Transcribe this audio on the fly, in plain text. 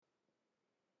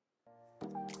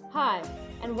Hi,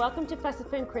 and welcome to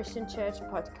Fessenden Christian Church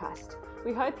podcast.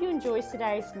 We hope you enjoy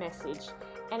today's message,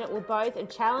 and it will both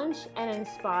challenge and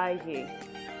inspire you.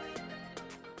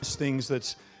 Things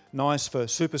that's nice for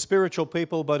super spiritual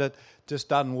people, but it just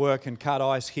doesn't work and cut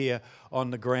ice here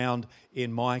on the ground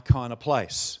in my kind of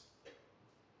place.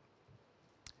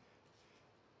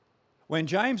 When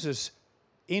James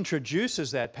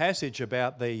introduces that passage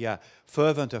about the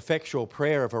fervent, effectual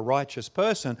prayer of a righteous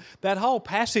person, that whole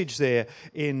passage there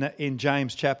in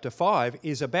James chapter 5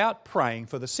 is about praying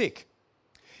for the sick.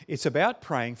 It's about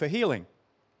praying for healing.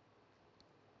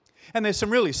 And there's some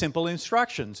really simple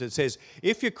instructions. It says,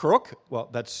 if you're crook, well,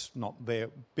 that's not their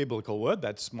biblical word,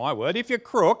 that's my word. If you're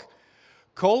crook,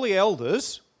 call the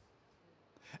elders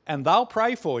and they'll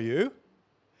pray for you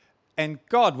and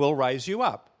God will raise you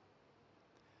up.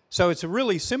 So it's a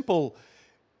really simple,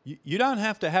 you don't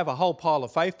have to have a whole pile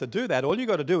of faith to do that. All you've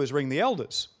got to do is ring the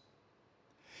elders.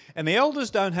 And the elders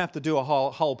don't have to do a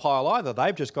whole pile either.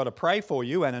 They've just got to pray for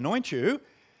you and anoint you.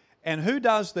 And who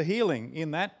does the healing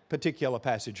in that particular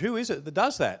passage? Who is it that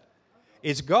does that?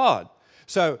 It's God.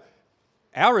 So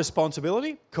our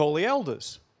responsibility, call the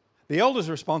elders. The elders'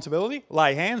 responsibility,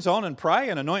 lay hands on and pray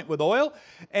and anoint with oil,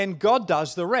 and God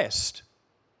does the rest.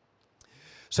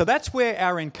 So that's where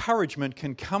our encouragement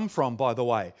can come from, by the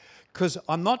way, because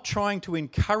I'm not trying to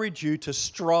encourage you to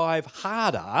strive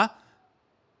harder,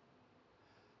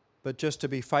 but just to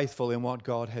be faithful in what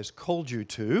God has called you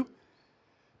to,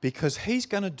 because He's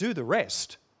going to do the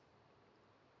rest.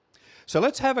 So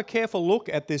let's have a careful look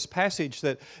at this passage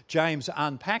that James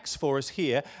unpacks for us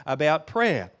here about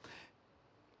prayer.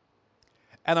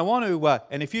 And I want to,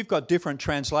 and if you've got different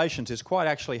translations, it's quite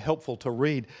actually helpful to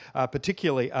read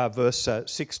particularly verse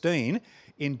 16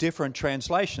 in different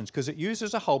translations, because it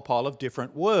uses a whole pile of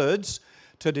different words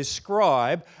to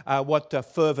describe what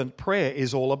fervent prayer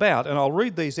is all about. And I'll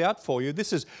read these out for you.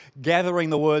 This is gathering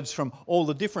the words from all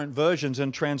the different versions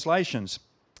and translations.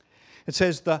 It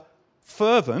says, the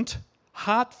fervent,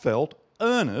 heartfelt,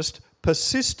 earnest,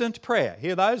 persistent prayer.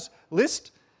 Hear those?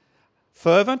 List.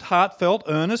 Fervent, heartfelt,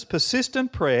 earnest,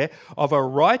 persistent prayer of a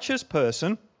righteous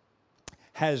person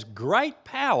has great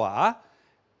power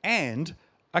and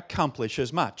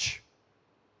accomplishes much.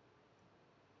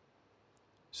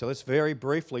 So let's very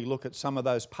briefly look at some of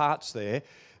those parts there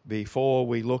before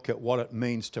we look at what it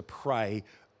means to pray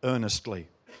earnestly.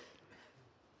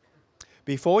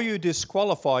 Before you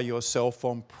disqualify yourself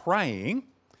from praying,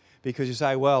 because you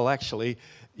say, well, actually,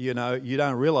 you know, you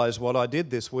don't realize what I did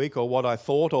this week or what I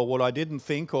thought or what I didn't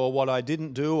think or what I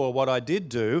didn't do or what I did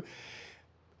do.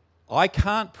 I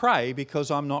can't pray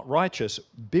because I'm not righteous.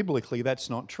 Biblically, that's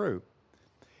not true.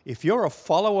 If you're a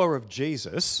follower of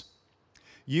Jesus,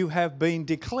 you have been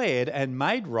declared and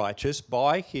made righteous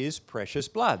by His precious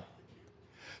blood.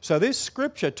 So this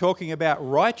scripture talking about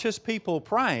righteous people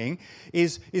praying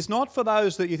is not for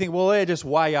those that you think, well, they're just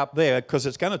way up there, because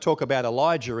it's going to talk about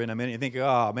Elijah in a minute. You think,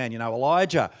 oh man,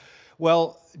 Elijah.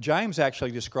 Well, James actually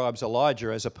describes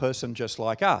Elijah as a person just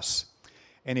like us.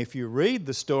 And if you read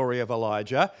the story of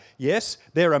Elijah, yes,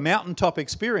 there are mountaintop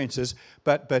experiences,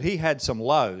 but he had some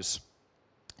lows.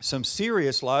 Some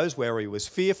serious lows where he was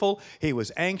fearful, he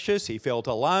was anxious, he felt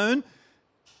alone,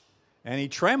 and he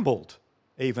trembled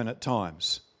even at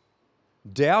times.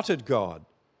 Doubted God,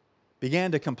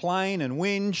 began to complain and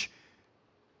whinge,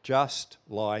 just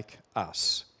like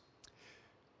us.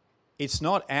 It's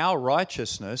not our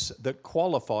righteousness that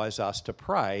qualifies us to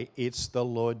pray, it's the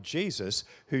Lord Jesus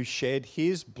who shed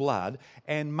His blood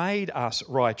and made us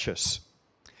righteous.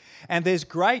 And there's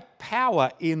great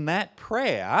power in that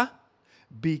prayer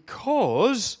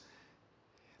because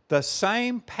the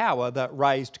same power that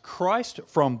raised Christ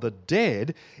from the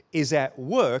dead is at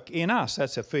work in us.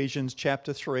 That's Ephesians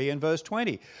chapter 3 and verse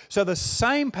 20. So the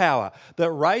same power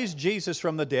that raised Jesus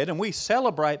from the dead, and we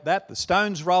celebrate that, the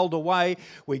stones rolled away,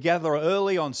 we gather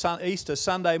early on Easter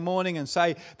Sunday morning and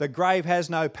say the grave has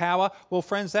no power. Well,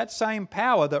 friends, that same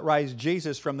power that raised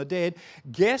Jesus from the dead,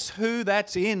 guess who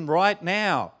that's in right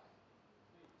now?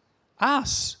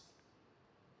 Us.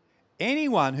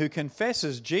 Anyone who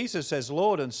confesses Jesus as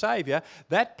Lord and Saviour,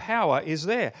 that power is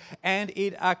there. And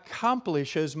it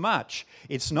accomplishes much.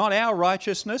 It's not our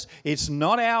righteousness. It's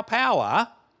not our power.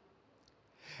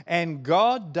 And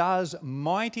God does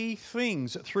mighty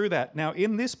things through that. Now,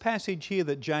 in this passage here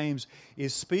that James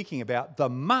is speaking about, the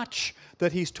much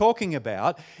that he's talking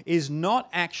about is not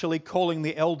actually calling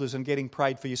the elders and getting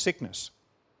prayed for your sickness.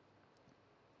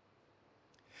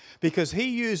 Because he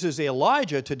uses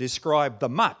Elijah to describe the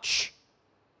much.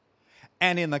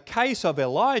 And in the case of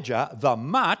Elijah, the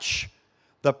much,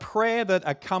 the prayer that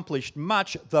accomplished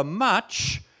much, the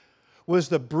much was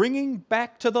the bringing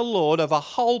back to the Lord of a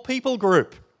whole people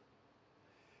group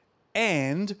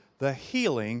and the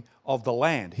healing of the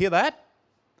land. Hear that?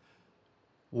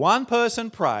 One person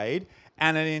prayed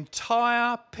and an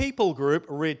entire people group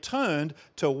returned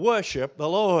to worship the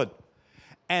Lord.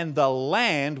 And the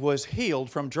land was healed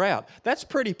from drought. That's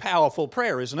pretty powerful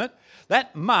prayer, isn't it?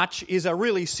 That much is a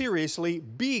really seriously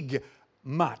big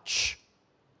much.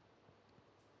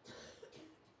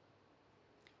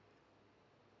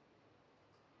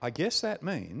 I guess that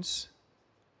means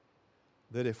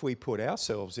that if we put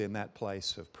ourselves in that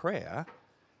place of prayer,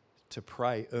 to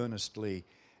pray earnestly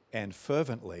and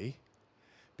fervently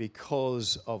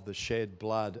because of the shed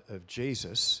blood of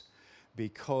Jesus,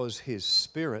 because his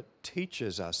Spirit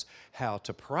teaches us how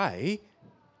to pray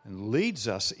and leads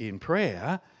us in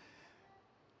prayer,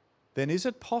 then is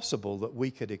it possible that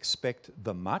we could expect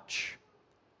the much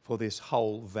for this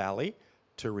whole valley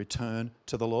to return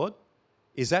to the Lord?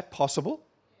 Is that possible?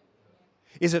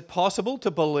 Is it possible to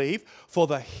believe for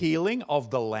the healing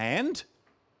of the land?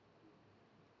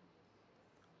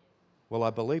 Well,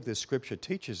 I believe this scripture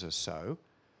teaches us so,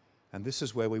 and this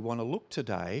is where we want to look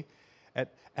today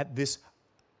at this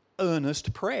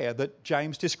earnest prayer that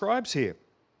James describes here.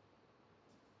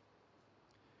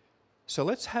 So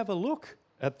let's have a look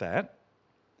at that,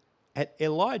 at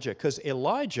Elijah, because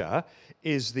Elijah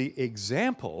is the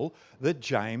example that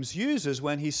James uses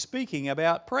when he's speaking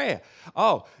about prayer.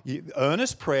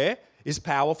 Earnest prayer is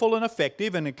powerful and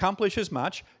effective and accomplishes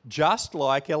much, just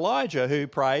like Elijah, who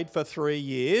prayed for 3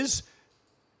 years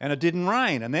and it didn't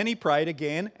rain. And then he prayed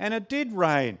again and it did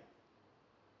rain.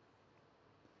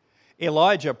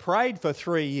 Elijah prayed for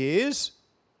 3 years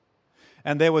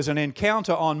and there was an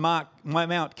encounter on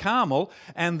Mount Carmel,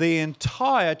 and the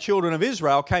entire children of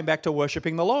Israel came back to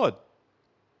worshipping the Lord.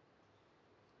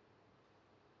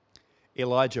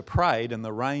 Elijah prayed and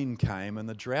the rain came and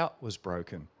the drought was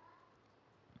broken.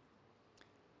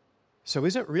 So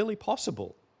is it really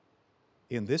possible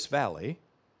in this valley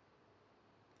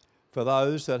for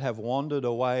those that have wandered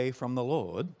away from the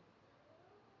Lord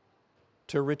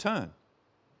to return?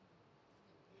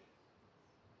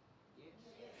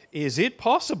 Is it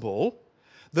possible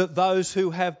that those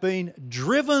who have been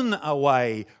driven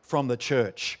away from the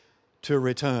church to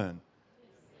return?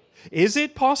 Is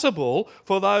it possible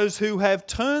for those who have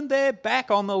turned their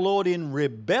back on the Lord in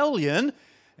rebellion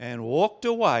and walked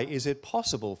away, is it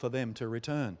possible for them to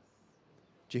return?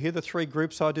 Do you hear the 3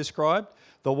 groups I described?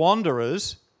 The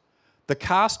wanderers, the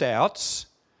cast-outs,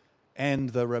 and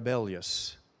the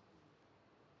rebellious.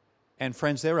 And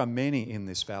friends, there are many in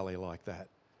this valley like that.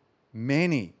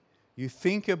 Many. You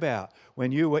think about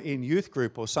when you were in youth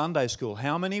group or Sunday school,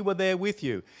 how many were there with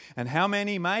you? And how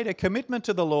many made a commitment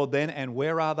to the Lord then, and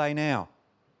where are they now?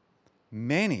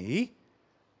 Many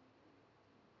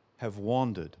have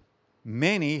wandered.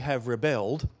 Many have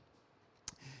rebelled.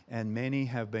 And many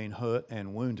have been hurt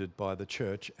and wounded by the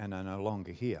church and are no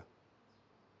longer here.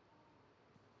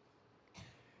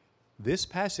 This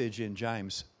passage in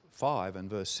James 5 and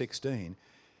verse 16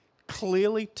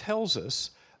 clearly tells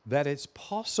us that it's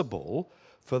possible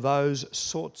for those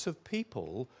sorts of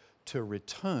people to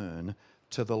return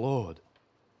to the Lord.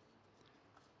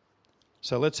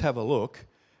 So let's have a look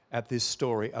at this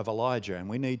story of Elijah, and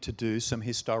we need to do some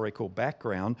historical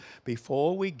background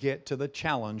before we get to the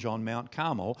challenge on Mount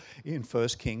Carmel in 1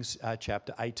 Kings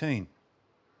chapter 18.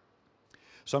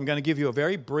 So I'm going to give you a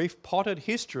very brief potted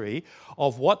history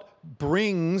of what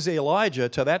brings Elijah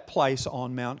to that place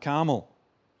on Mount Carmel.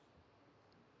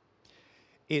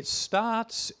 It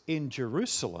starts in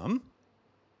Jerusalem,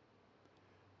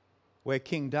 where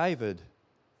King David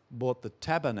built a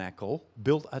tabernacle,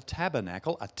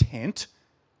 a tent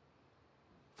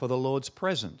for the Lord's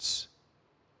presence.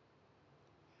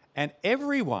 And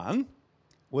everyone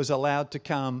was allowed to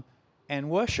come and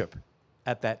worship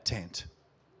at that tent.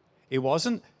 It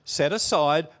wasn't set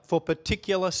aside for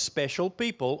particular special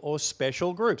people or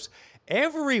special groups.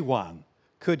 Everyone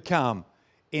could come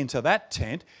into that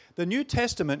tent. The New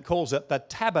Testament calls it the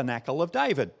tabernacle of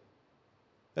David.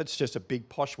 That's just a big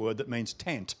posh word that means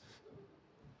tent.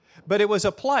 But it was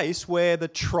a place where the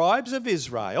tribes of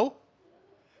Israel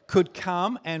could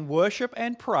come and worship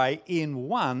and pray in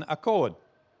one accord.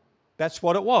 That's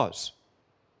what it was.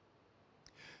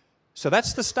 So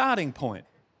that's the starting point.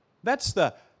 That's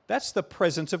the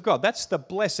presence of God. That's the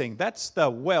blessing. That's the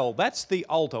well. That's the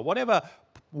altar. Whatever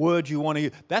word you want to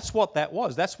use. That's what that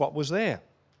was. That's what was there.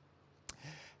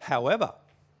 However,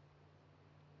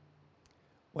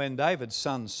 when David's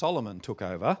son Solomon took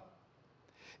over,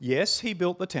 yes, he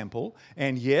built the temple,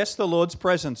 and yes, the Lord's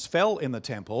presence fell in the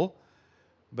temple,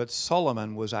 but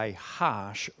Solomon was a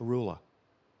harsh ruler.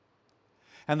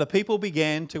 and the people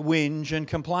began to whinge and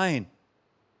complain.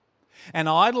 And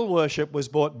idol worship was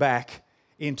brought back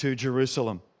into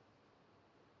Jerusalem.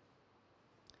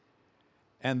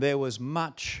 And there was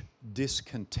much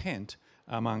discontent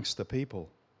amongst the people.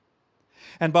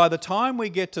 And by the time we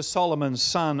get to Solomon's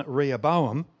son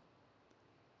Rehoboam,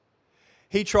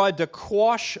 he tried to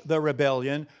quash the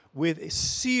rebellion with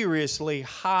seriously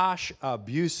harsh,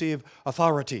 abusive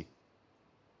authority.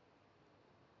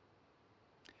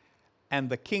 And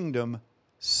the kingdom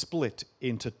split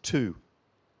into two.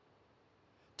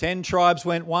 10 tribes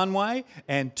went one way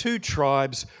and 2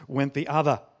 tribes went the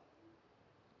other.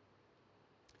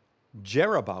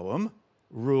 Jeroboam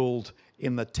ruled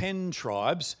in the 10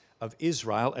 tribes of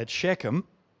Israel at Shechem,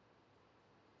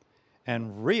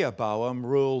 and Rehoboam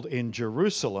ruled in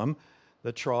Jerusalem,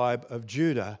 the tribe of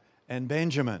Judah and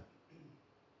Benjamin.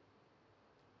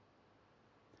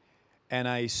 And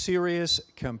a serious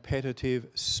competitive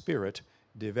spirit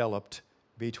developed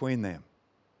between them.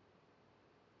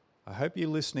 I hope you're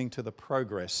listening to the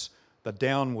progress, the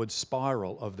downward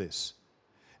spiral of this.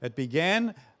 It began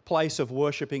a place of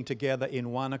worshipping together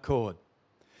in one accord.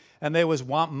 And there was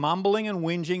one mumbling and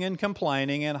whinging and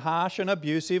complaining and harsh and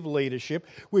abusive leadership,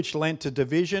 which led to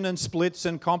division and splits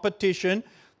and competition.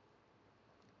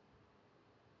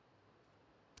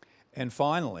 And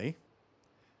finally,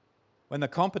 when the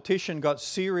competition got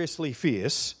seriously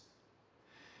fierce,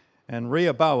 and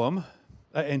Jeroboam,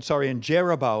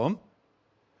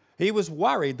 he was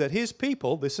worried that his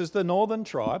people, this is the northern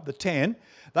tribe, the 10,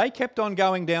 they kept on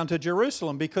going down to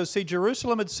Jerusalem because, see,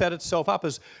 Jerusalem had set itself up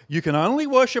as, you can only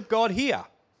worship God here.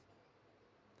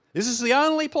 This is the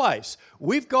only place.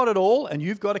 We've got it all and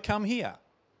you've got to come here.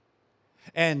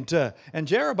 And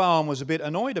Jeroboam was a bit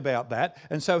annoyed about that,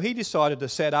 and so he decided to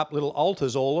set up little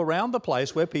altars all around the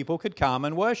place where people could come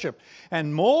and worship.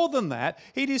 And more than that,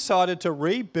 he decided to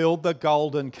rebuild the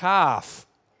golden calf.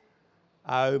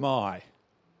 Oh my.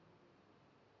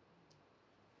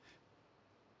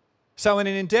 So in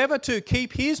an endeavour to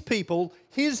keep his people,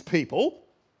 he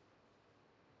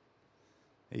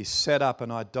set up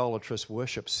an idolatrous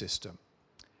worship system.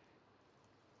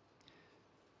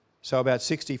 So about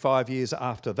 65 years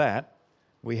after that,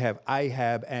 we have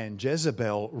Ahab and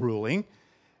Jezebel ruling,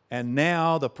 and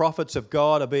now the prophets of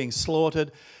God are being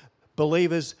slaughtered,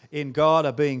 believers in God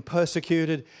are being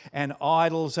persecuted, and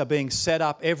idols are being set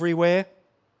up everywhere,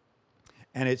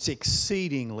 and it's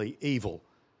exceedingly evil,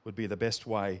 would be the best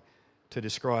way to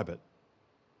describe it.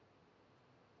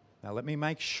 Now let me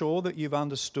make sure that you've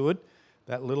understood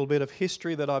that little bit of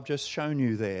history that I've just shown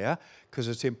you there, because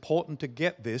it's important to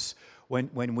get this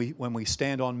when we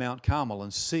stand on Mount Carmel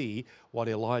and see what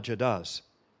Elijah does.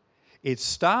 It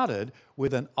started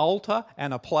with an altar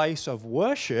and a place of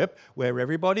worship where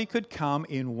everybody could come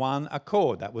in one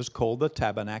accord. That was called the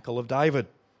Tabernacle of David.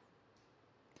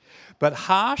 But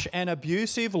harsh and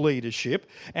abusive leadership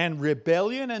and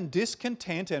rebellion and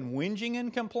discontent and whinging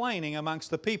and complaining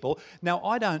amongst the people. Now,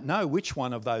 I don't know which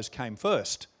one of those came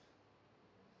first.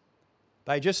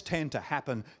 They just tend to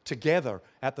happen together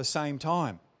at the same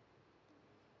time.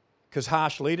 Because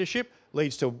harsh leadership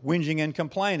leads to whinging and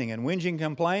complaining, and whinging and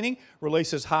complaining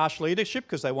releases harsh leadership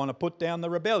because they want to put down the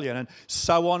rebellion, and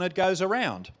so on it goes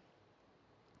around.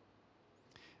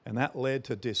 And that led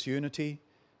to disunity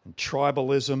and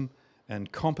tribalism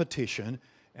and competition,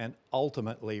 and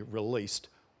ultimately released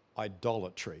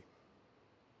idolatry.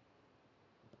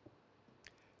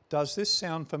 Does this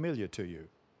sound familiar to you?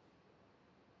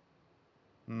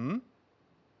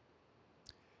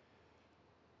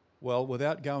 Well,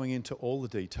 without going into all the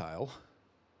detail,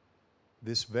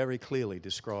 this very clearly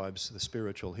describes the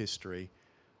spiritual history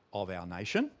of our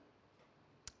nation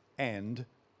and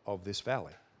of this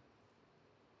valley.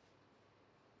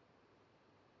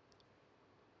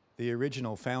 The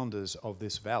original founders of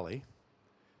this valley,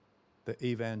 the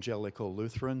evangelical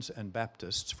Lutherans and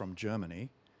Baptists from Germany,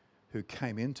 who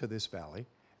came into this valley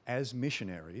as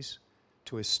missionaries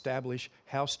to establish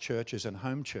house churches and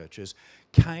home churches,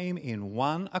 came in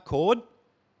one accord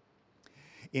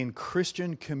in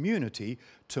Christian community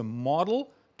to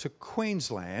model to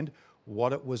Queensland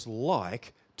what it was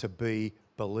like to be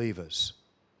believers.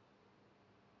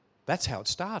 That's how it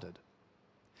started.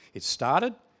 It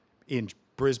started in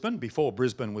Brisbane, before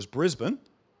Brisbane was Brisbane,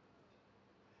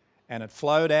 and it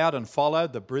flowed out and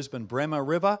followed the Brisbane-Bremer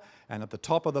River, and at the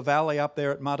top of the valley up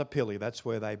there at Matapili, that's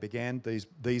where they began,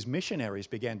 these missionaries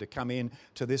began to come in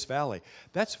to this valley.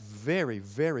 That's very,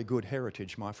 very good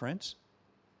heritage, my friends.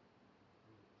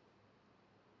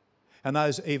 And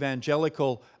those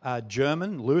evangelical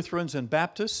German Lutherans and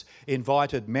Baptists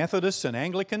invited Methodists and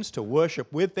Anglicans to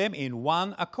worship with them in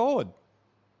one accord.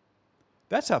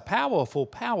 That's a powerful,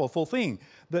 powerful thing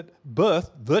that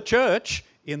birthed the church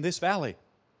in this valley.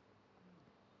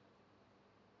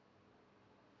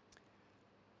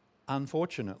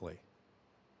 Unfortunately,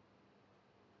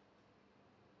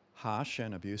 harsh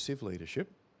and abusive leadership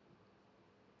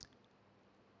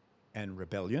and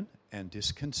rebellion and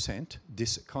discontent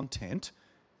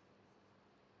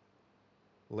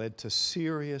led to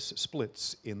serious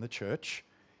splits in the church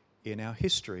in our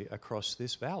history across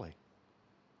this valley.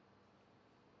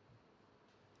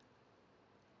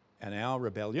 And our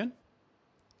rebellion,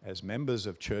 as members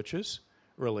of churches,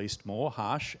 released more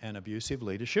harsh and abusive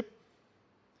leadership,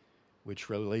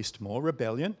 which released more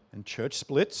rebellion and church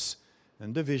splits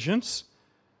and divisions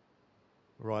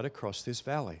right across this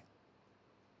valley.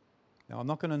 Now, I'm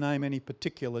not going to name any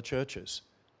particular churches,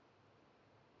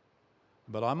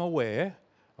 but I'm aware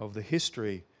of the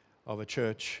history of a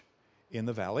church in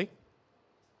the valley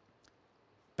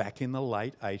back in the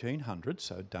late 1800s,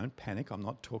 so don't panic, I'm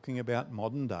not talking about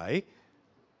modern day,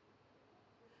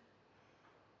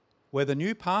 where the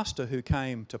new pastor who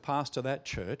came to pastor that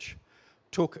church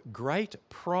took great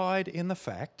pride in the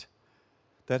fact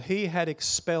that he had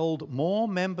expelled more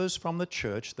members from the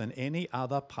church than any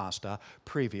other pastor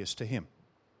previous to him.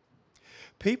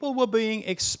 People were being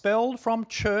expelled from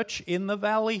church in the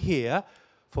valley here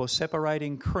for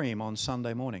separating cream on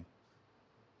Sunday morning.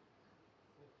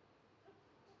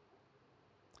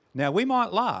 Now, we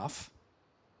might laugh,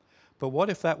 but what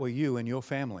if that were you and your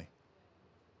family?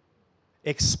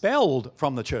 Expelled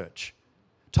from the church,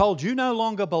 told you no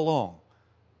longer belong.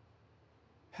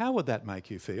 How would that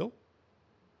make you feel?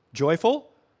 Joyful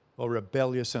or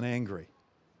rebellious and angry?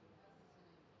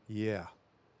 Yeah.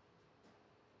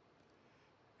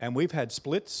 And we've had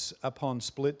splits upon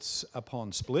splits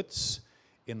upon splits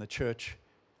in the church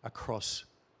across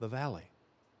the valley.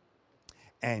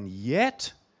 And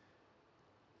yet,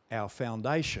 our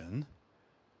foundation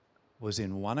was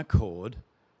in one accord,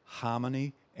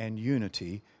 harmony and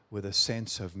unity, with a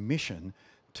sense of mission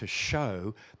to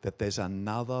show that there's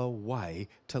another way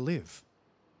to live.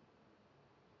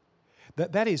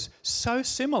 That is so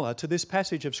similar to this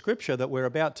passage of Scripture that we're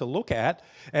about to look at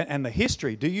and the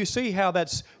history. Do you see how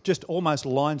that's just almost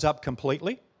lines up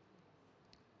completely?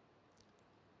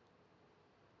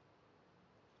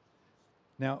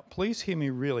 Now, please hear me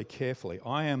really carefully.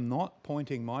 I am not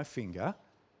pointing my finger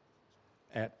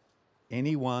at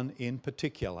anyone in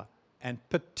particular, and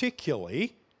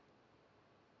particularly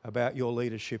about your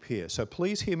leadership here. So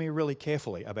please hear me really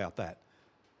carefully about that.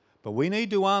 But we need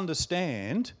to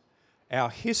understand our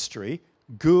history,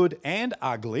 good and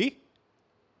ugly,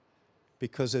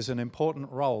 because there's an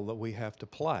important role that we have to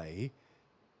play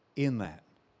in that.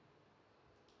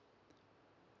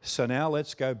 So now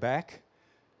let's go back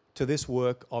to this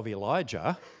work of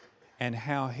Elijah and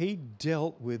how he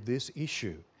dealt with this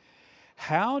issue.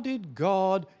 How did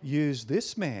God use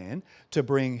this man to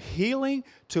bring healing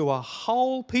to a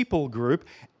whole people group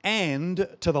and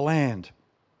to the land?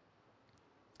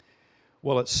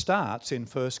 Well, it starts in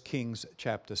 1 Kings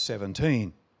chapter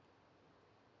 17,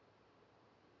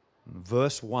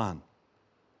 verse 1,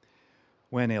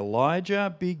 when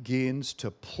Elijah begins to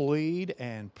plead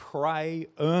and pray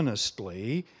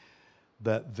earnestly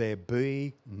that there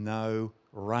be no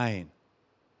rain.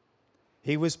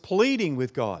 He was pleading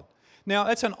with God. Now,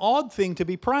 that's an odd thing to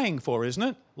be praying for, isn't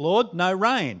it? Lord, no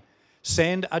rain.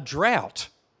 Send a drought.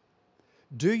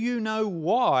 Do you know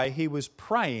why he was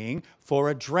praying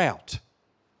for a drought?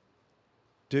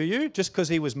 Do you? Just because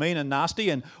he was mean and nasty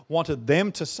and wanted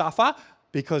them to suffer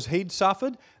because he'd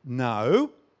suffered?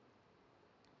 No.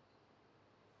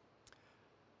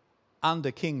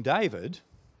 Under King David,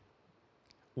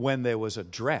 when there was a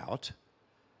drought,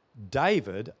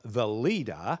 David, the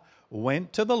leader,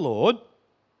 went to the Lord,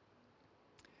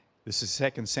 this is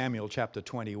 2 Samuel chapter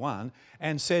 21,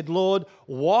 and said, Lord,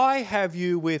 why have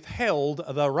you withheld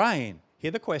the rain?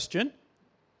 Hear the question.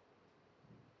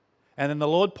 And then the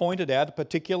Lord pointed out a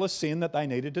particular sin that they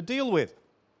needed to deal with.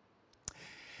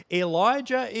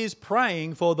 Elijah is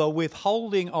praying for the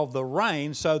withholding of the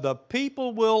rain so the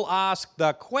people will ask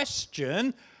the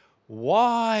question,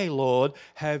 why, Lord,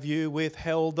 have you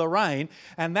withheld the rain?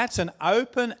 And that's an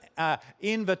open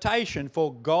invitation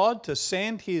for God to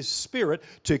send His Spirit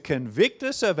to convict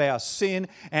us of our sin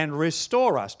and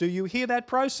restore us. Do you hear that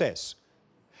process?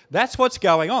 That's what's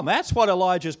going on. That's what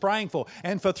Elijah's praying for.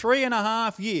 And for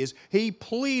 3.5 years, he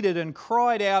pleaded and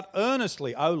cried out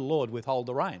earnestly, "Oh Lord, withhold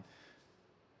the rain."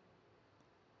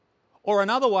 Or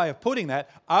another way of putting that,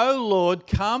 "Oh Lord,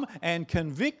 come and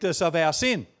convict us of our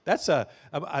sin." That's a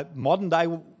modern day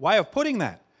way of putting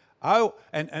that. Oh,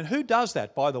 and who does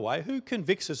that, by the way? Who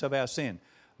convicts us of our sin?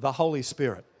 The Holy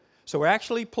Spirit. So we're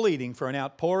actually pleading for an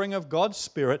outpouring of God's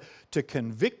Spirit to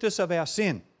convict us of our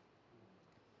sin.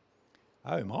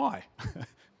 Oh my.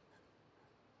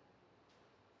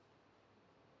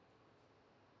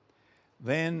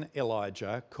 Then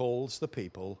Elijah calls the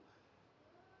people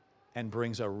and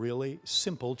brings a really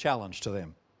simple challenge to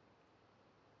them.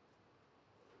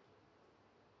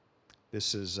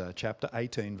 This is chapter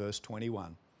 18, verse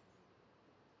 21.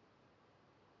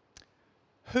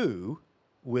 Who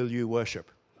will you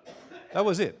worship? That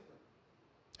was it.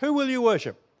 Who will you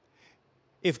worship?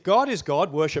 If God is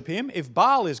God, worship him. If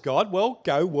Baal is God, well,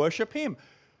 go worship him.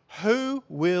 Who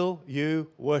will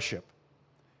you worship?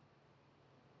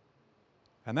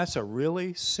 And that's a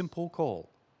really simple call.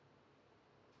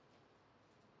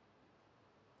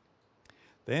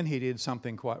 Then he did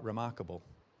something quite remarkable.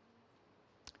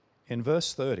 In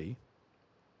verse 30,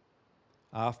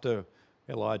 after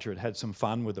Elijah had had some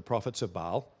fun with the prophets of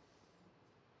Baal,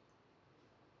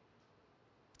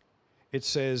 it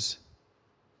says,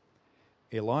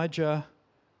 Elijah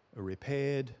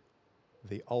repaired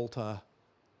the altar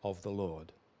of the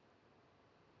Lord.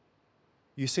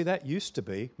 You see, that used to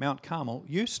be, Mount Carmel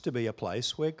used to be a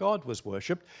place where God was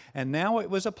worshipped, and now it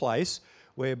was a place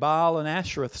where Baal and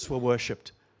Ashereths were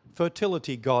worshipped,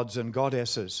 fertility gods and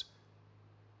goddesses.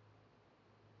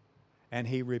 And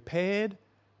he repaired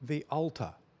the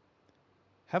altar.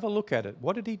 Have a look at it.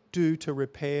 What did he do to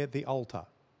repair the altar?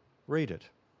 Read it.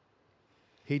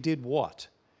 He did what?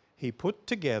 He put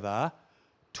together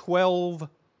 12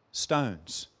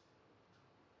 stones.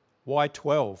 Why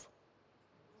 12?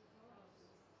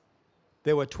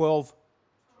 There were 12,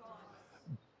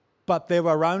 but there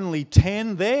were only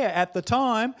 10 there at the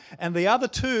time, and the other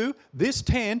two, this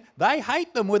 10, they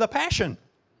hate them with a passion.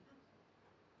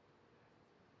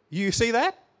 You see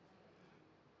that?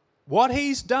 What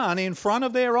he's done in front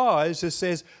of their eyes is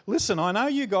says, listen, I know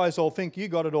you guys all think you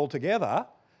got it all together,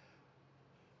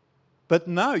 but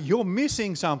no, you're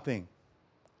missing something.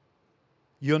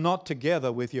 You're not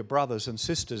together with your brothers and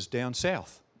sisters down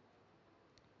south.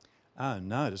 Oh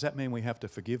no, does that mean we have to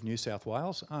forgive New South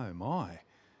Wales? Oh my.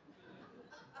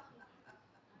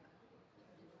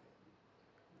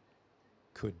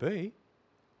 Could be.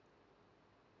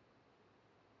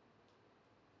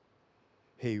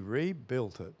 He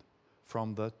rebuilt it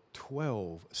from the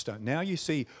 12 stone. Now you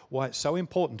see why it's so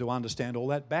important to understand all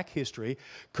that back history,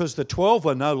 because the 12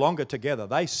 were no longer together.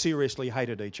 They seriously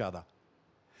hated each other.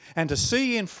 And to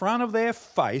see in front of their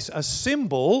face a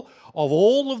symbol of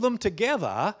all of them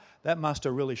together, that must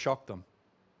have really shocked them.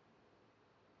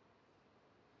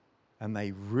 And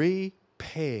they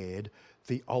repaired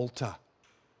the altar.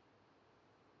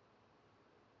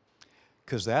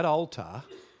 Because that altar,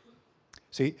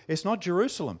 see, it's not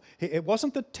Jerusalem. It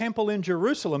wasn't the temple in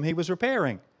Jerusalem he was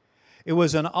repairing. It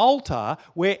was an altar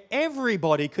where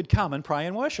everybody could come and pray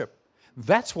and worship.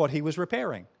 That's what he was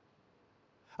repairing.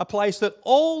 A place that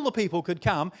all the people could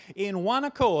come in one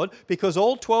accord because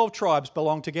all 12 tribes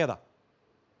belonged together.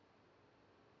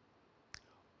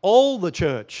 All the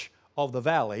church of the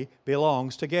valley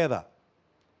belongs together.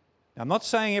 Now, I'm not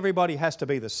saying everybody has to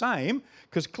be the same,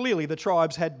 because clearly the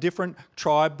tribes had different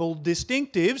tribal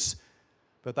distinctives,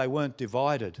 but they weren't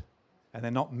divided, and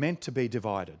they're not meant to be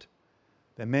divided.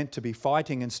 They're meant to be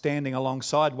fighting and standing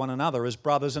alongside one another as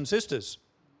brothers and sisters,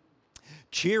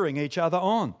 cheering each other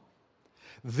on.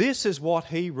 This is what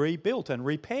he rebuilt and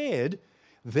repaired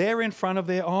there in front of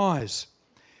their eyes.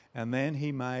 And then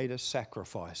he made a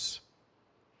sacrifice.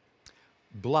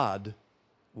 Blood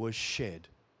was shed.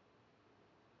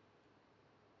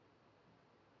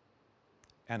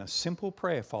 And a simple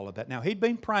prayer followed that. Now, he'd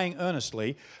been praying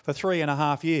earnestly for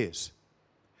 3.5 years.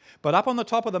 But up on the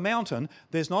top of the mountain,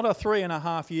 there's not a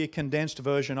 3.5 year condensed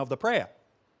version of the prayer.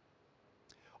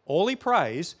 All he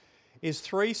prays is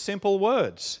 3 simple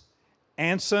words.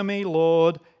 Answer me,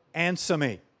 Lord, answer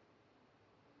me.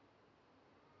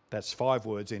 That's 5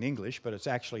 words in English, but it's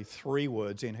actually 3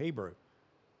 words in Hebrew.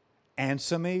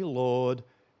 Answer me, Lord,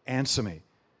 answer me.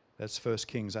 That's 1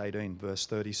 Kings 18, verse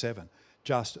 37.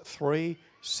 Just 3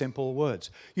 simple words.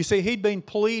 You see, he'd been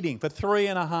pleading for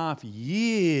 3.5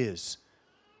 years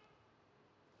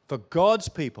for God's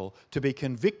people to be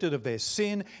convicted of their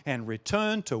sin and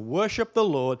return to worship the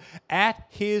Lord at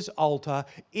his altar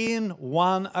in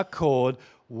one accord,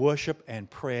 worship and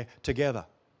prayer together.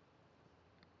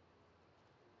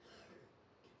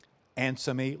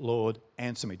 Answer me, Lord,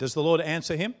 answer me. Does the Lord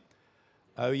answer him?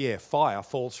 Oh yeah, fire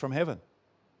falls from heaven.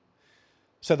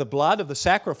 So the blood of the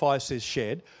sacrifice is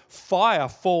shed, fire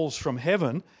falls from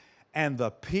heaven, and the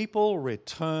people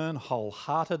return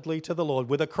wholeheartedly to the Lord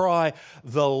with a cry,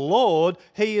 the Lord,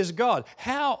 he is God.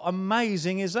 How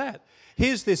amazing is that?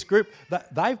 Here's this group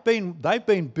that they've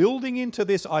been building into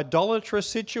this idolatrous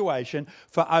situation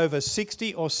for over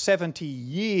 60 or 70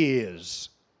 years.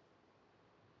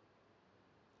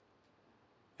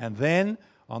 And then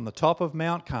on the top of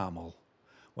Mount Carmel,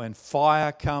 when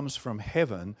fire comes from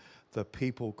heaven, the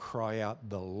people cry out,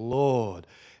 "The Lord,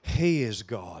 He is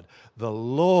God. The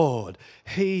Lord,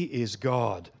 He is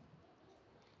God."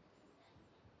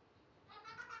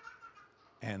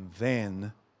 And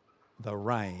then the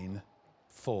rain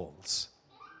falls.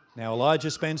 Now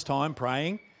Elijah spends time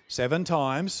praying 7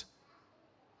 times.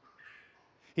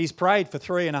 He's prayed for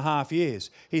 3.5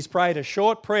 years. He's prayed a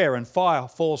short prayer and fire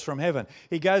falls from heaven.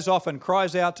 He goes off and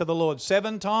cries out to the Lord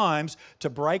 7 times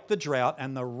to break the drought,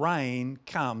 and the rain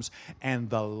comes and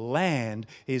the land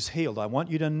is healed. I want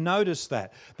you to notice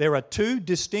that. There are 2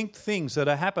 distinct things that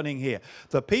are happening here.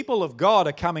 The people of God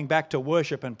are coming back to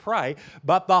worship and pray,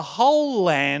 but the whole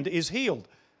land is healed.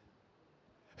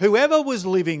 Whoever was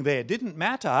living there, didn't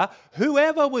matter,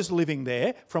 whoever was living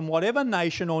there, from whatever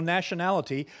nation or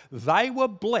nationality, they were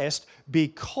blessed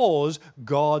because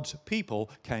God's people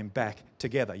came back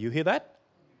together. You hear that?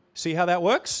 See how that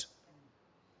works?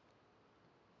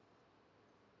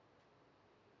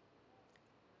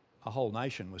 A whole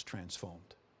nation was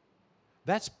transformed.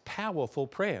 That's powerful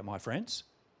prayer, my friends.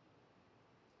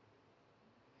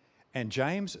 And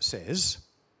James says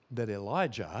that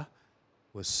Elijah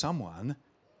was someone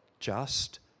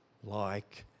just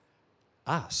like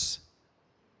us.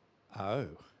 Oh.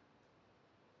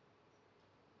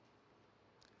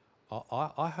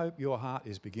 I hope your heart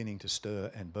is beginning to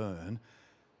stir and burn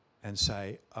and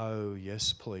say, "Oh,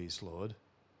 yes, please, Lord.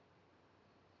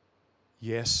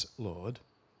 Yes, Lord."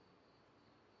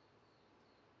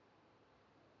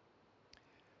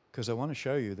 Because I want to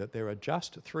show you that there are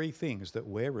just 3 things that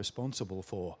we're responsible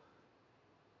for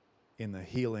in the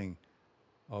healing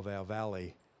of our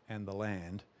valley and the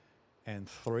land, and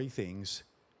 3 things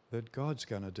that God's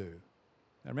going to do.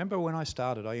 Now, remember when I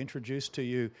started, I introduced to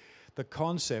you the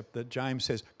concept that James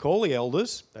says, call the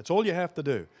elders, that's all you have to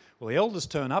do. Well, the elders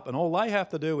turn up and all they have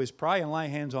to do is pray and lay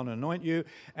hands on and anoint you,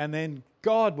 and then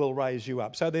God will raise you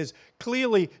up. So there's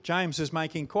clearly, James is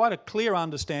making quite a clear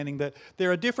understanding that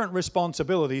there are different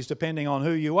responsibilities depending on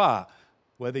who you are,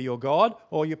 whether you're God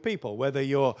or your people, whether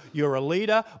you're a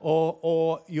leader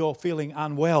or you're feeling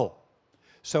unwell.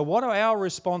 So what are our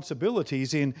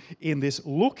responsibilities in this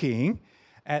looking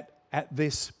at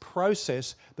this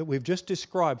process that we've just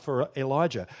described for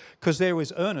Elijah? Because there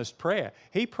was earnest prayer.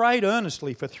 He prayed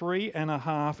earnestly for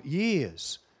 3.5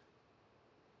 years.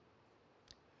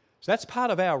 So that's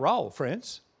part of our role,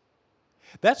 friends.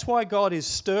 That's why God is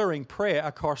stirring prayer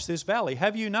across this valley.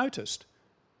 Have you noticed?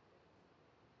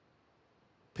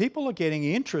 People are getting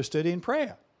interested in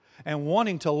prayer and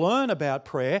wanting to learn about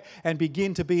prayer and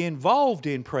begin to be involved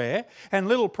in prayer, and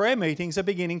little prayer meetings are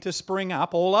beginning to spring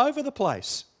up all over the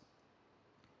place.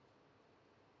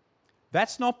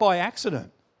 That's not by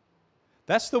accident.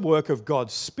 That's the work of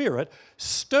God's Spirit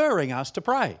stirring us to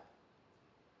pray.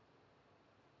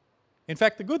 In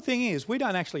fact, the good thing is we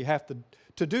don't actually have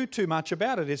to do too much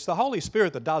about it. It's the Holy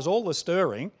Spirit that does all the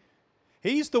stirring.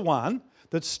 He's the one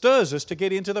that stirs us to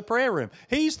get into the prayer room.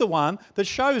 He's the one that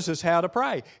shows us how to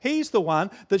pray. He's the one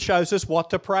that shows us what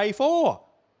to pray for.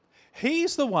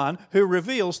 He's the one who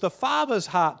reveals the Father's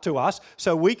heart to us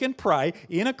so we can pray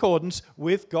in accordance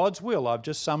with God's will. I've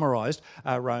just summarised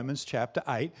Romans chapter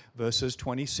 8, verses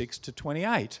 26 to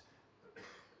 28.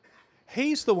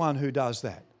 He's the one who does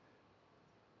that.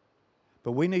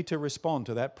 But we need to respond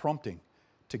to that prompting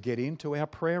to get into our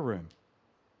prayer room.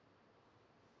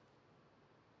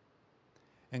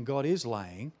 And God is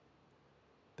laying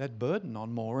that burden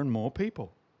on more and more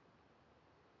people.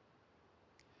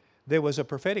 There was a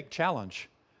prophetic challenge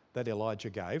that Elijah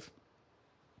gave.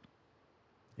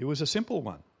 It was a simple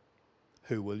one.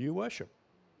 Who will you worship?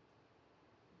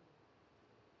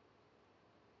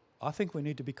 I think we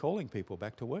need to be calling people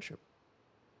back to worship.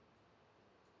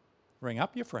 Ring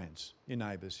up your friends, your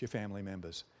neighbours, your family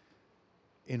members.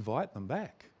 Invite them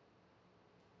back.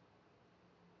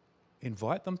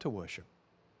 Invite them to worship.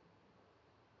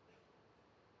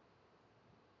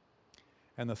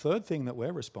 And the third thing that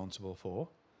we're responsible for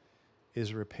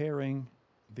is repairing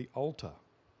the altar.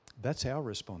 That's our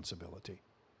responsibility.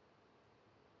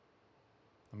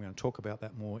 I'm going to talk about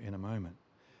that more in a moment.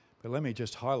 But let me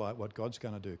just highlight what God's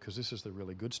going to do, because this is the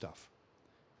really good stuff.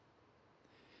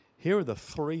 Here are the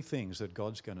 3 things that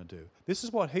God's going to do. This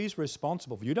is what He's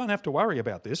responsible for. You don't have to worry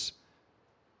about this.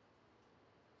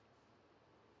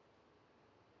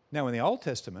 Now, in the Old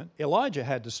Testament, Elijah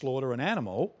had to slaughter an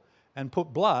animal and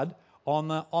put blood on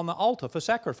the altar for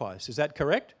sacrifice. Is that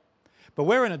correct? But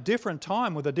we're in a different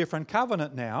time with a different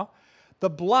covenant now. The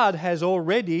blood has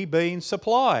already been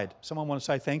supplied. Someone want to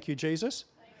say thank you, Jesus?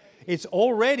 It's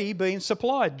already been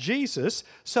supplied. Jesus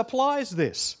supplies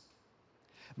this.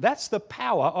 That's the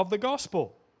power of the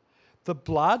gospel. The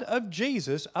blood of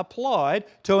Jesus applied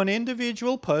to an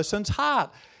individual person's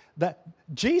heart. That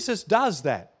Jesus does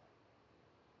that.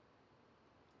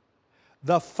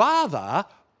 The Father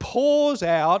pours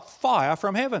out fire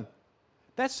from heaven.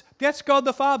 That's God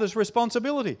the Father's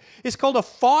responsibility. It's called a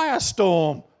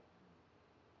firestorm.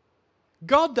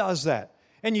 God does that.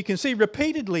 And you can see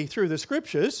repeatedly through the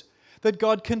scriptures that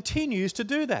God continues to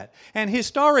do that. And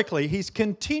historically, He's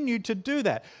continued to do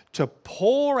that, to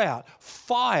pour out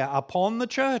fire upon the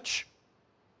church.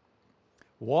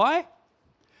 Why?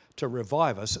 To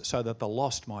revive us so that the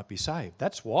lost might be saved.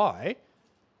 That's why.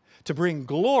 To bring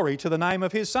glory to the name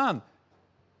of His Son.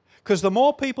 Because the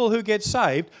more people who get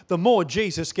saved, the more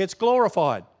Jesus gets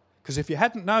glorified. Because if you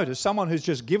hadn't noticed, someone who's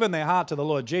just given their heart to the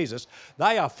Lord Jesus,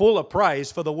 they are full of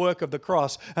praise for the work of the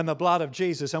cross and the blood of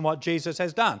Jesus and what Jesus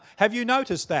has done. Have you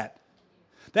noticed that?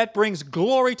 That brings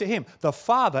glory to Him. The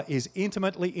Father is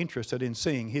intimately interested in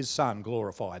seeing His Son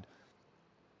glorified.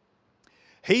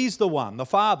 He's the one, the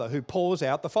Father, who pours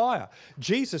out the fire.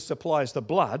 Jesus supplies the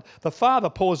blood, the Father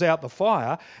pours out the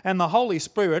fire, and the Holy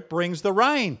Spirit brings the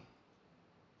rain.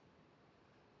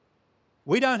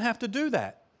 We don't have to do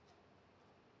that.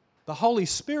 The Holy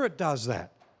Spirit does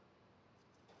that.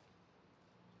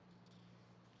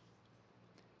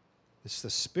 It's the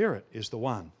Spirit is the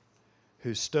one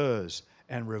who stirs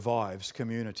and revives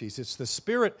communities. It's the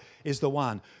Spirit is the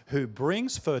one who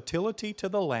brings fertility to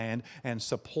the land and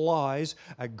supplies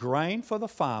a grain for the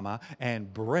farmer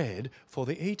and bread for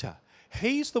the eater.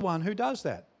 He's the one who does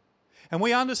that. And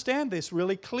we understand this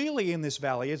really clearly in this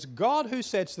valley. It's God who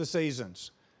sets the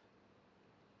seasons.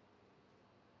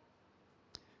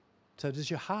 So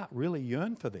does your heart really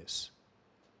yearn for this?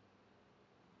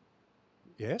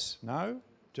 Yes? No?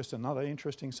 Just another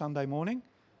interesting Sunday morning?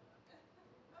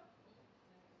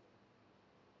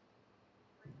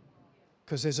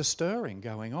 Because there's a stirring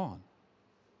going on.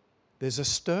 There's a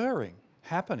stirring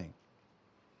happening.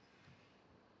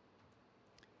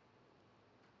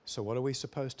 So what are we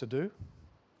supposed to do?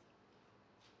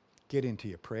 Get into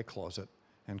your prayer closet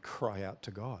and cry out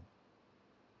to God.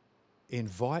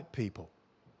 Invite people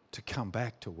to come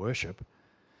back to worship.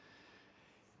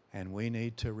 And we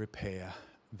need to repair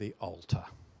the altar.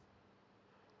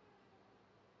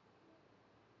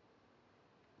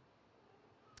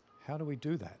 How do we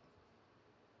do that?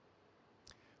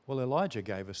 Well, Elijah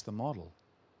gave us the model.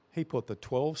 He put the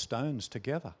 12 stones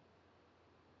together.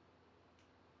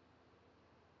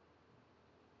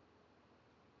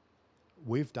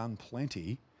 We've done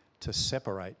plenty to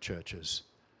separate churches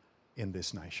in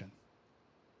this nation.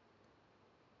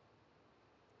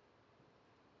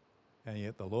 And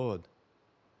yet the Lord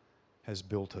has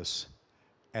built us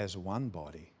as one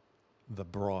body, the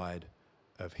bride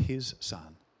of His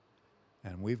Son.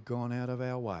 And we've gone out of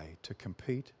our way to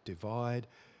compete, divide,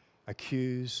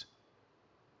 accuse,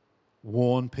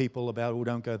 warn people about, oh,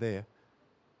 don't go there.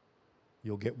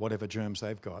 You'll get whatever germs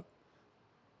they've got.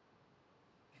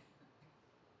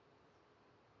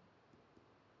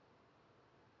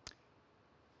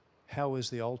 How is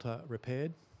the altar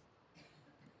repaired?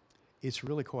 It's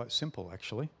really quite simple,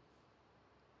 actually.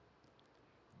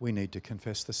 We need to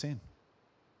confess the sin.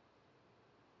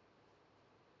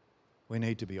 We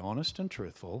need to be honest and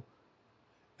truthful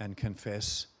and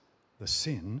confess the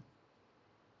sin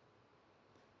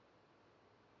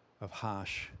of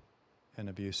harsh and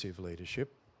abusive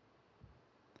leadership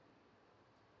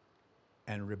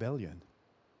and rebellion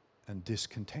and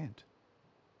discontent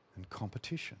and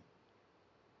competition.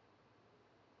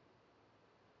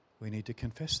 We need to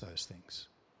confess those things.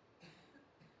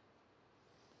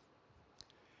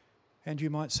 And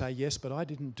you might say, yes, but I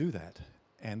didn't do that.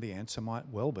 And the answer might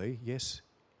well be, yes,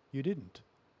 you didn't.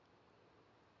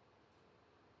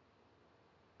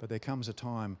 But there comes a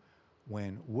time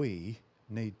when we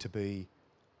need to be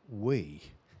we.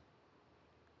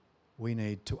 We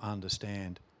need to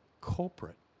understand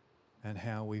corporate and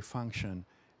how we function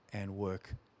and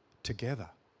work together.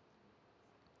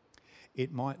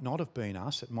 It might not have been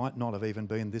us, it might not have even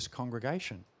been this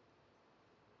congregation.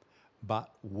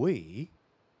 But we,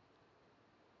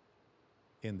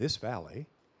 in this valley,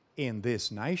 in this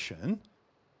nation,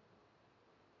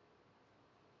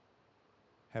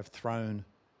 have thrown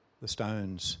the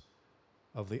stones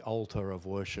of the altar of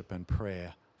worship and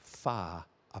prayer far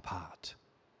apart.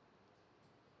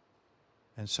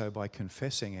 And so by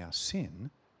confessing our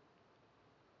sin,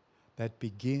 that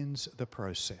begins the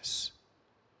process.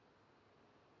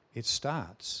 It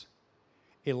starts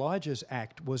Elijah's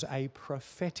act was a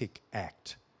prophetic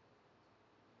act.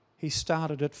 He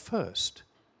started it first.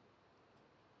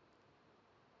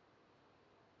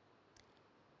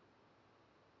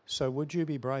 So would you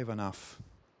be brave enough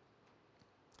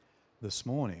this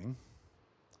morning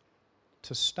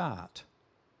to start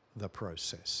the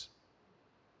process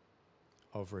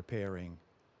of repairing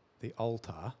the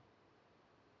altar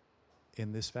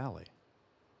in this valley?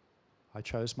 I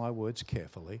chose my words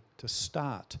carefully, to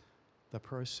start the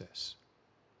process.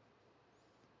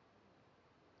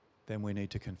 Then we need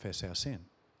to confess our sin.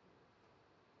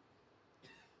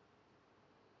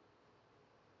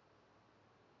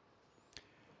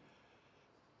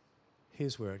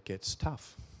 Here's where it gets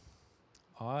tough.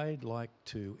 I'd like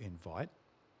to invite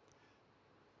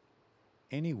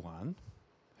anyone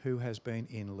who has been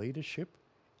in leadership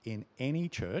in any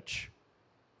church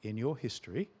in your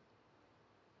history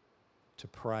to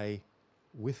pray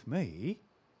with me,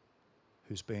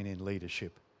 who's been in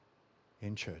leadership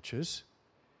in churches,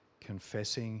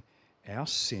 confessing our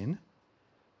sin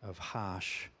of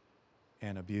harsh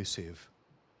and abusive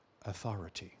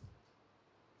authority.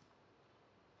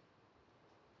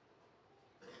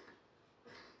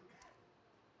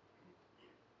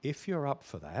 If you're up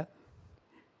for that,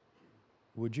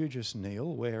 would you just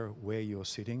kneel where you're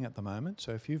sitting at the moment?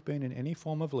 So if you've been in any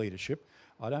form of leadership,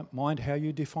 I don't mind how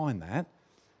you define that.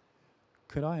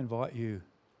 Could I invite you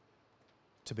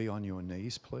to be on your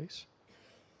knees, please?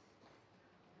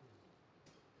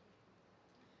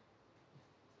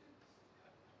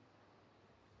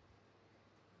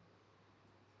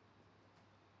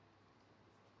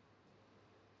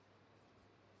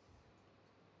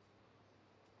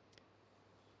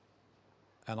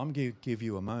 And I'm going to give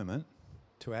you a moment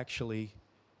to actually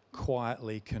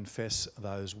quietly confess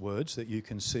those words that you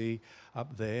can see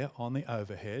up there on the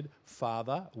overhead.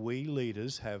 Father, we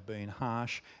leaders have been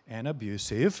harsh and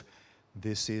abusive.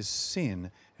 This is sin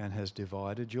and has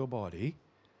divided your body.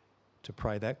 To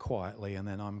pray that quietly, and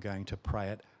then I'm going to pray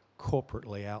it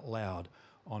corporately out loud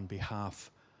on behalf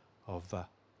of the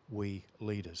we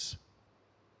leaders.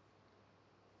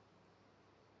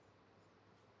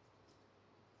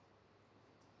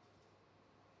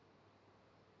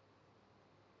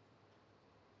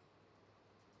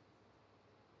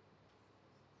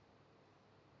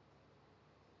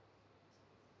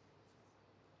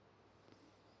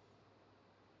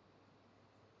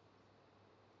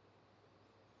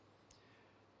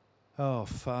 Oh,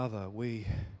 Father, we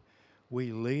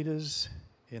leaders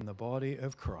in the body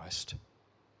of Christ,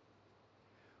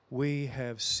 we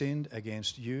have sinned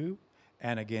against you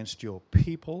and against your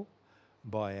people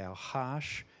by our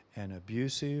harsh and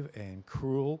abusive and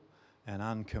cruel and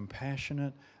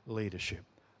uncompassionate leadership.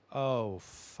 Oh,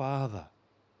 Father,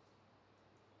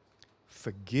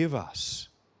 forgive us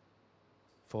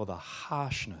for the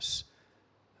harshness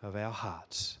of our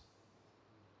hearts.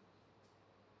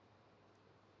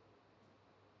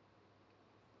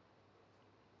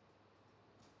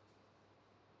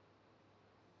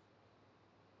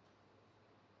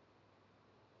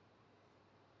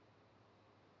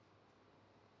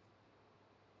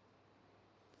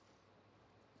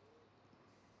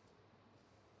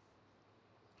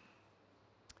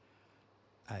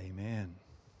 Amen.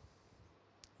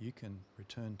 You can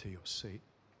return to your seat.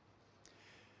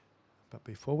 But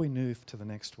before we move to the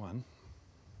next one,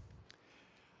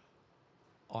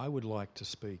 I would like to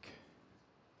speak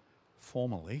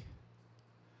formally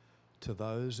to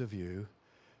those of you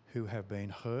who have been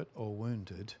hurt or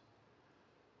wounded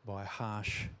by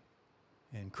harsh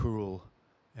and cruel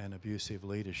and abusive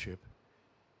leadership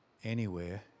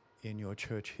anywhere in your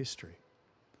church history.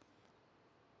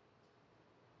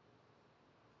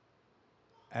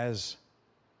 As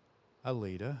a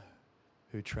leader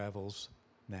who travels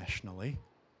nationally,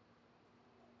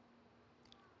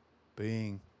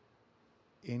 being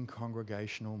in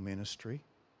congregational ministry,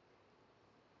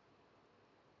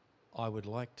 I would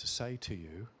like to say to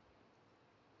you,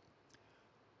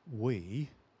 we,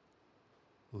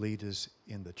 leaders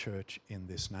in the church in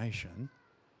this nation,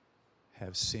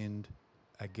 have sinned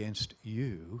against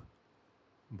you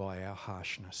by our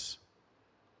harshness,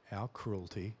 our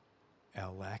cruelty,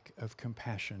 our lack of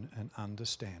compassion and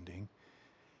understanding,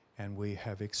 and we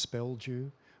have expelled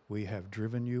you, we have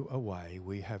driven you away,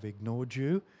 we have ignored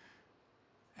you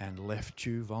and left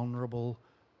you vulnerable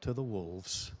to the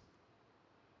wolves.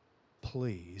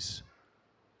 Please,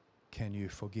 can you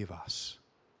forgive us?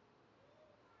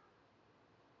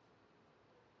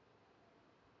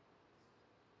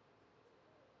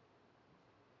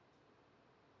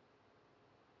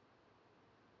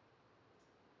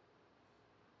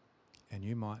 And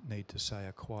you might need to say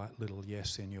a quiet little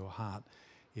yes in your heart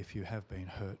if you have been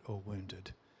hurt or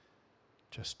wounded,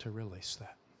 just to release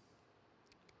that.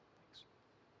 Thanks.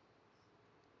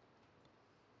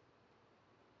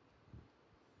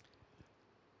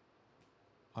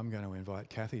 I'm going to invite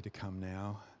Kathy to come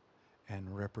now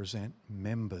and represent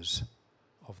members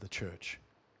of the church,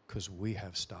 because we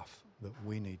have stuff that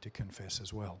we need to confess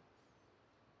as well.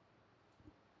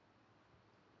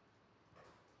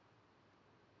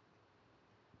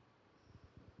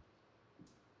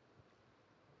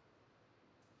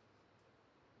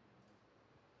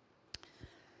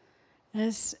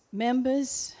 As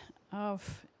members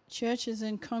of churches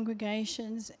and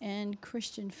congregations and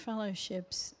Christian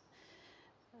fellowships,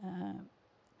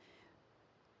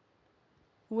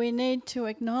 we need to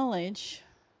acknowledge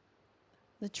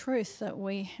the truth that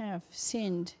we have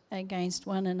sinned against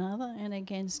one another and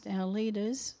against our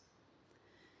leaders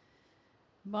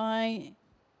by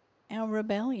our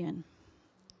rebellion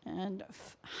and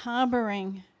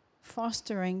harbouring,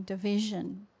 fostering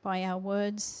division by our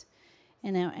words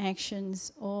and our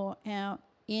actions or our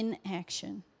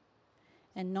inaction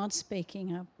and not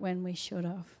speaking up when we should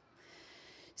have.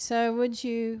 So would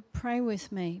you pray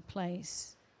with me,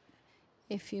 please?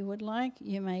 If you would like,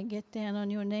 you may get down on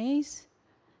your knees.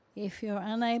 If you're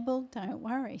unable, don't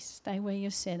worry, stay where you're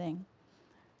sitting.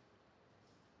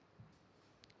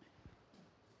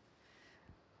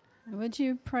 Would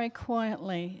you pray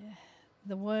quietly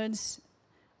the words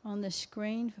on the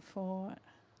screen for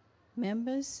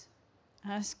members,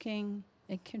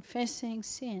 confessing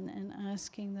sin and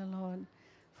asking the Lord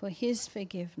for his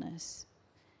forgiveness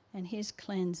and his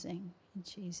cleansing in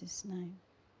Jesus' name.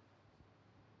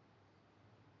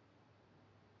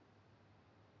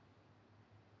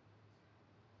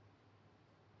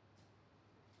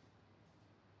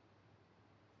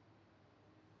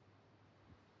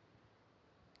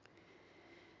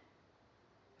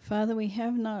 Father, we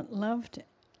have not loved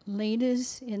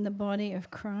leaders in the body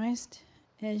of Christ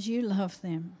as you love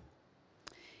them,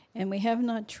 and we have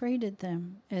not treated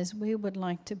them as we would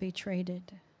like to be treated.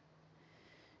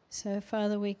 So,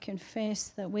 Father, we confess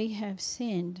that we have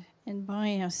sinned, and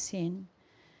by our sin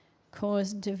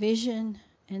caused division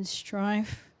and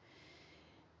strife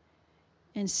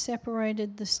and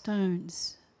separated the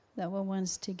stones that were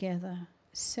once together,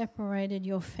 separated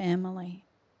your family,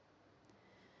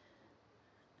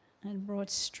 and brought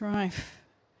strife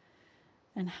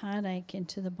and heartache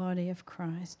into the body of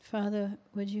Christ. Father,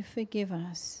 would you forgive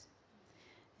us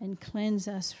and cleanse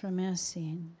us from our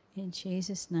sin? In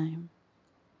Jesus' name,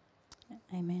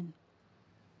 amen.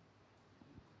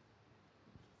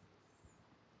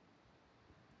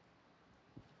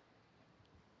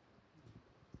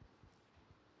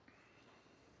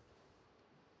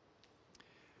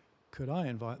 Could I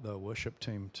invite the worship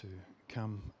team to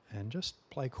come and just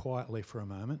play quietly for a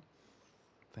moment?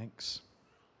 Thanks.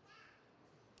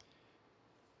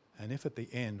 And if at the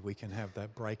end we can have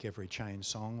that Break Every Chain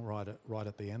song right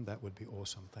at the end, that would be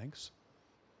awesome. Thanks.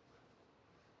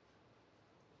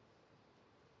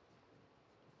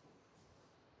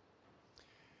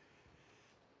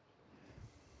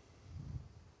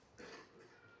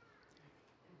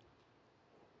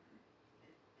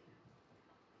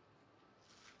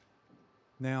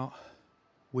 Now,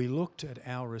 we looked at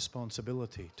our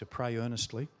responsibility to pray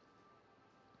earnestly,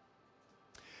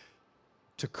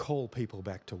 to call people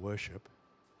back to worship,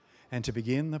 and to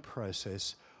begin the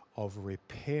process of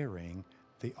repairing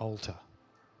the altar.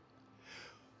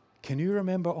 Can you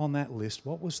remember on that list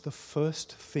what was the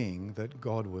first thing that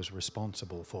God was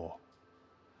responsible for?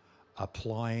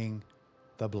 Applying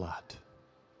the blood.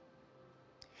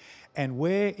 And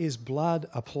where is blood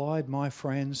applied, my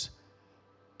friends?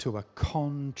 To a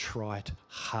contrite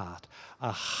heart,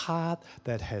 a heart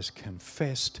that has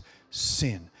confessed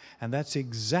sin. And that's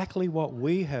exactly what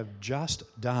we have just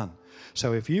done.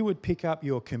 So if you would pick up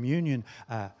your communion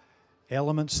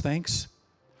elements, thanks.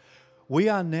 We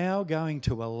are now going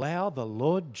to allow the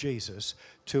Lord Jesus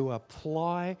to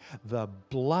apply the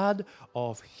blood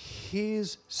of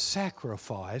his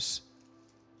sacrifice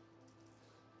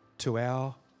to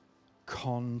our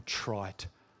contrite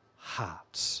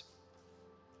hearts.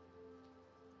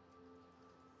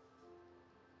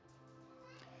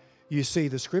 You see,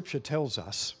 the scripture tells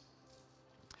us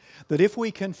that if we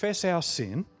confess our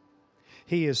sin,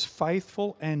 he is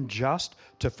faithful and just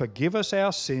to forgive us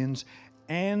our sins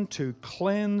and to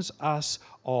cleanse us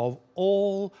of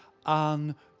all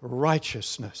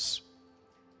unrighteousness.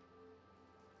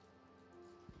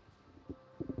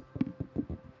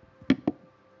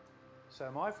 So,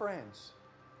 my friends,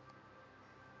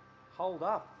 hold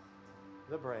up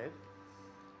the bread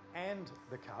and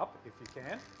the cup, if you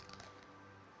can.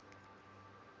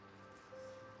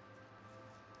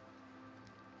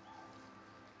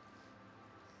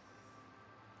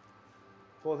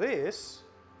 For this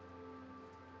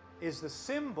is the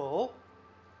symbol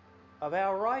of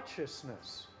our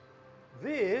righteousness.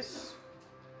 This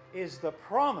is the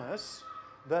promise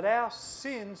that our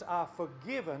sins are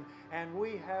forgiven and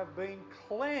we have been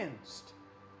cleansed.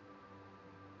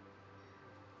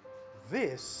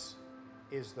 This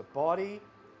is the body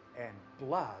and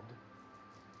blood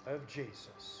of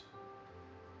Jesus.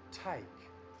 Take,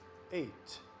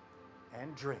 eat,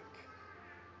 and drink.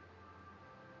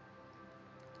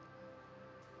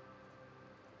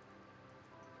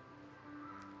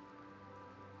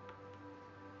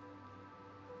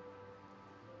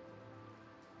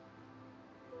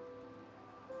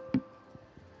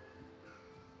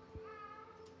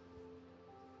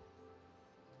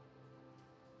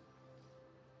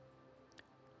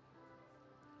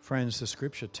 Friends, the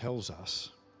scripture tells us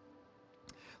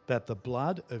that the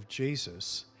blood of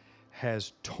Jesus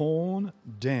has torn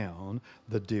down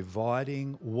the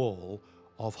dividing wall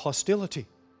of hostility.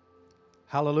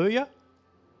 Hallelujah.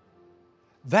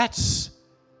 That's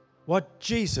what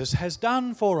Jesus has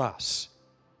done for us.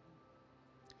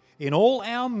 In all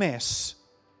our mess,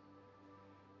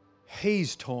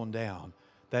 He's torn down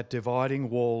that dividing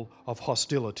wall of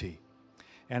hostility.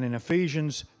 And in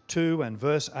Ephesians 2 and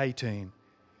verse 18,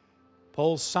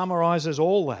 Paul summarizes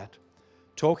all that,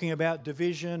 talking about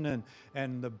division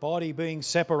and the body being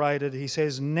separated. He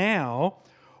says, now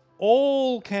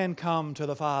all can come to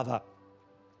the Father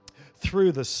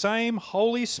through the same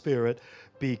Holy Spirit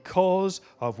because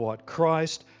of what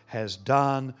Christ has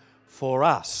done for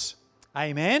us.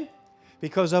 Amen?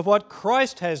 Because of what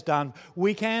Christ has done,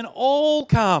 we can all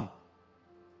come.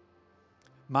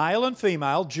 Male and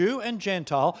female, Jew and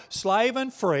Gentile, slave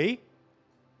and free,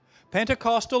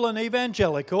 Pentecostal and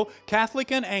evangelical,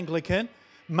 Catholic and Anglican,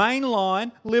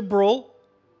 mainline, liberal,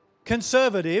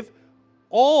 conservative,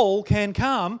 all can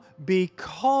come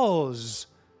because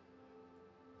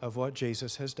of what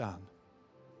Jesus has done.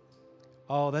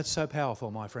 Oh, that's so powerful,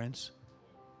 my friends.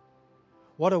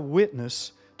 What a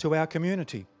witness to our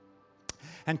community.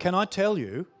 And can I tell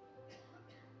you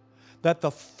that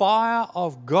the fire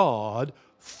of God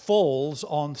falls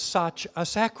on such a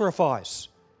sacrifice?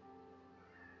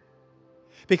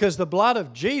 Because the blood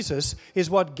of Jesus is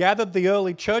what gathered the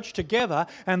early church together,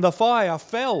 and the fire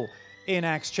fell in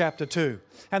Acts chapter 2,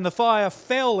 and the fire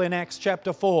fell in Acts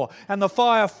chapter 4, and the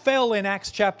fire fell in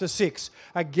Acts chapter 6.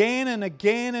 Again and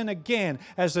again and again,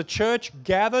 as the church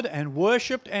gathered and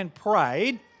worshipped and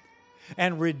prayed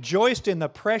and rejoiced in the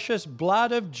precious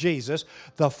blood of Jesus,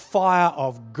 the fire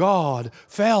of God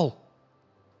fell.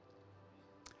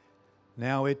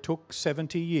 Now it took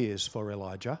 70 years for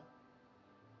Elijah,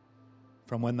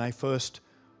 from when they first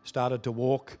started to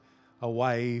walk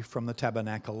away from the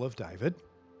tabernacle of David.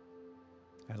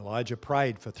 And Elijah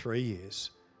prayed for 3 years.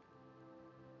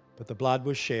 But the blood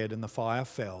was shed and the fire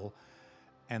fell,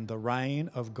 and the rain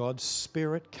of God's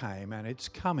Spirit came, and it's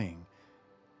coming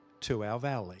to our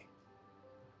valley.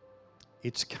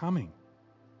 It's coming.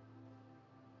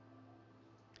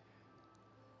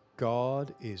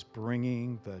 God is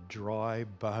bringing the dry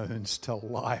bones to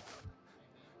life.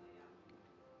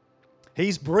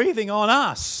 He's breathing on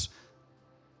us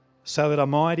so that a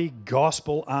mighty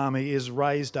gospel army is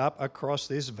raised up across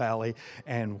this valley,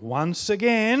 and once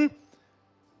again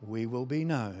we will be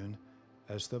known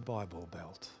as the Bible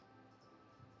Belt,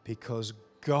 because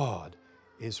God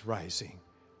is raising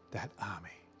that army.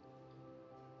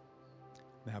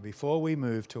 Now, before we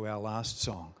move to our last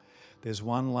song, there's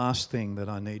one last thing that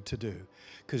I need to do,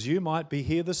 because you might be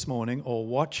here this morning or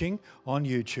watching on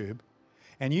YouTube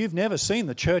and you've never seen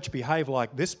the church behave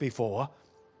like this before.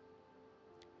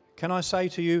 Can I say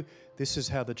to you, this is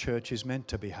how the church is meant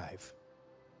to behave.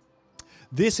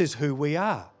 This is who we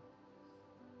are.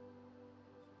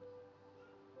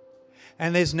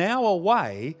 And there's now a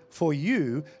way for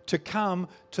you to come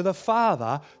to the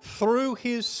Father through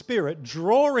His Spirit,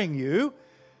 drawing you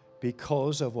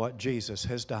because of what Jesus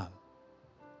has done.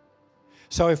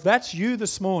 So if that's you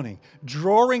this morning,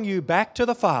 drawing you back to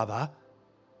the Father,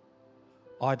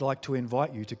 I'd like to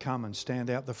invite you to come and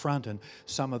stand out the front, and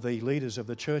some of the leaders of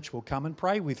the church will come and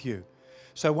pray with you.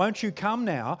 So won't you come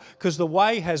now, because the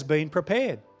way has been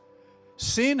prepared.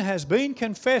 Sin has been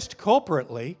confessed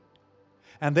corporately,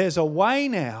 and there's a way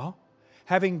now,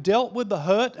 having dealt with the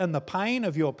hurt and the pain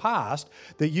of your past,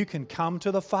 that you can come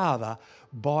to the Father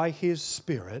by His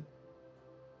Spirit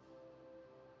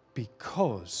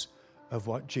because of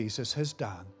what Jesus has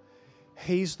done.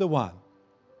 He's the one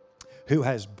who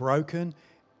has broken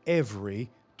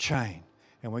every chain.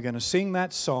 And we're going to sing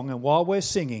that song. And while we're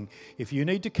singing, if you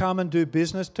need to come and do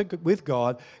business with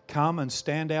God, come and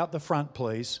stand out the front,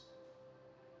 please.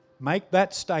 Make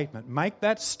that statement. Make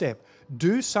that step.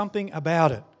 Do something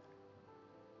about it.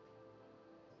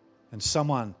 And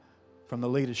someone from the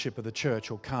leadership of the church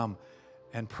will come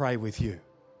and pray with you.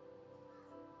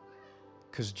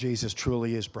 Because Jesus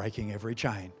truly is breaking every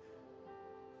chain.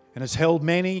 And has held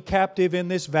many captive in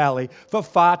this valley for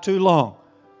far too long.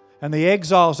 And the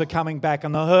exiles are coming back,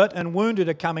 and the hurt and wounded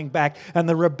are coming back, and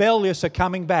the rebellious are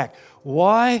coming back.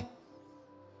 Why?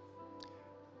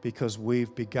 Because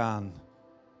we've begun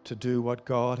to do what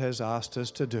God has asked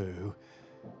us to do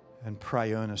and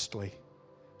pray earnestly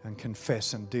and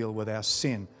confess and deal with our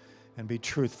sin and be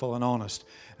truthful and honest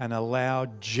and allow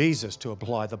Jesus to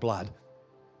apply the blood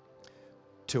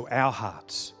to our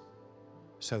hearts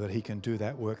so that He can do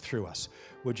that work through us.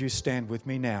 Would you stand with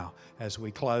me now as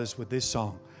we close with this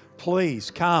song?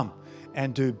 Please come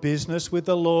and do business with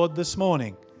the Lord this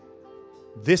morning.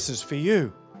 This is for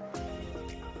you.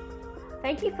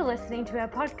 Thank you for listening to our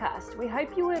podcast. We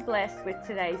hope you were blessed with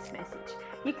today's message.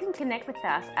 You can connect with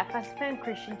us at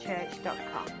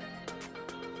firstfirmchristianchurch.com.